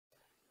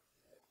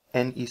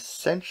An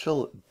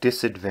essential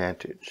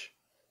disadvantage,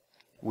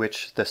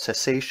 which the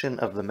cessation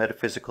of the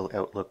metaphysical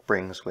outlook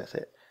brings with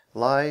it,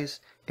 lies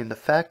in the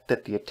fact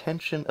that the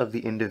attention of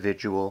the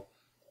individual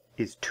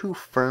is too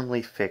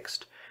firmly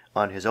fixed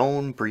on his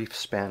own brief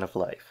span of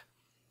life,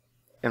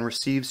 and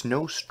receives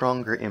no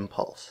stronger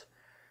impulse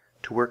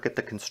to work at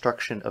the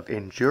construction of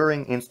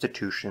enduring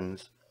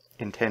institutions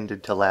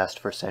intended to last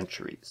for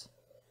centuries.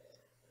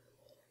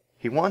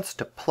 He wants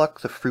to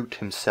pluck the fruit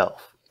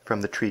himself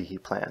from the tree he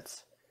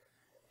plants,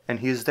 and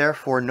he is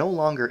therefore no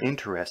longer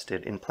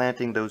interested in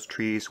planting those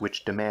trees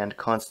which demand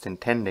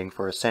constant tending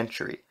for a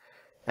century,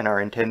 and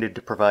are intended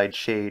to provide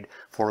shade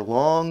for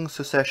long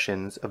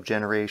successions of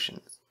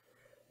generations.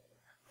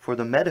 For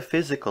the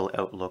metaphysical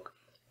outlook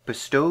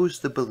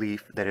bestows the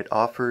belief that it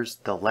offers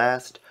the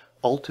last,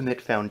 ultimate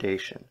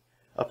foundation,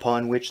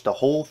 upon which the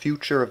whole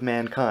future of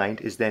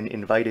mankind is then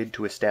invited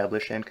to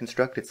establish and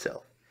construct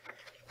itself.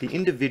 The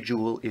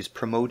individual is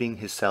promoting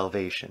his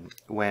salvation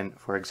when,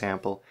 for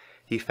example,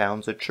 he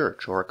founds a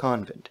church or a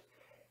convent.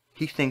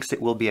 He thinks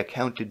it will be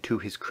accounted to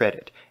his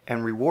credit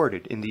and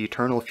rewarded in the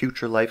eternal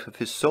future life of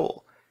his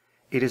soul.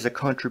 It is a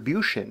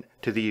contribution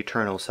to the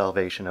eternal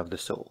salvation of the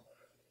soul.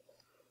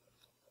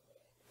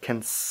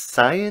 Can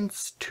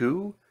science,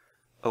 too,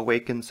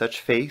 awaken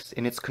such faith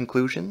in its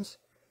conclusions?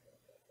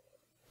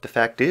 The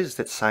fact is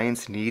that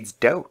science needs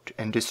doubt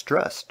and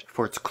distrust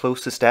for its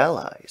closest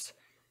allies.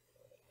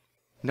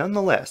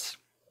 Nonetheless,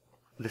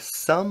 the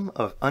sum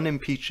of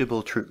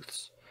unimpeachable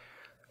truths,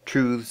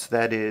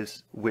 that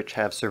is, which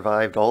have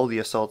survived all the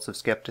assaults of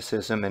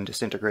skepticism and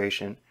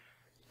disintegration,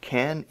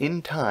 can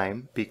in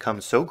time become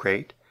so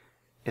great,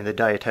 in the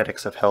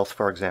dietetics of health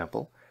for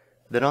example,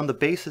 that on the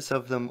basis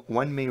of them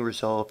one may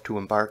resolve to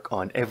embark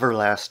on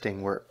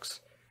everlasting works.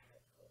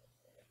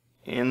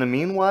 In the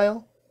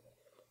meanwhile,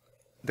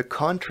 the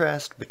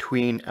contrast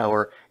between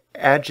our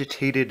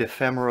agitated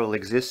ephemeral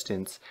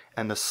existence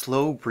and the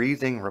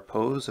slow-breathing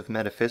repose of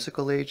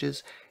metaphysical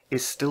ages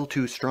is still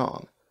too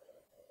strong,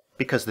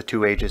 because the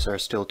two ages are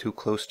still too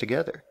close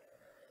together.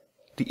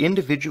 The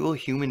individual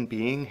human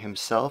being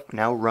himself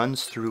now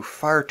runs through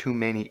far too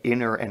many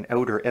inner and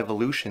outer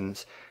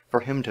evolutions for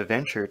him to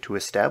venture to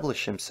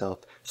establish himself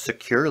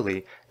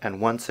securely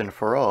and once and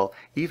for all,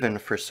 even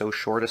for so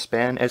short a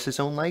span as his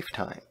own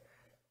lifetime.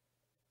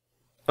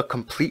 A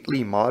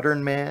completely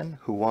modern man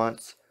who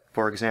wants,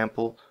 for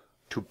example,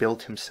 to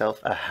build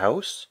himself a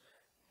house,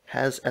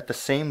 has at the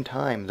same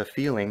time the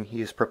feeling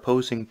he is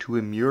proposing to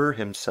immure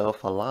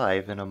himself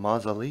alive in a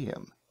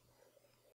mausoleum.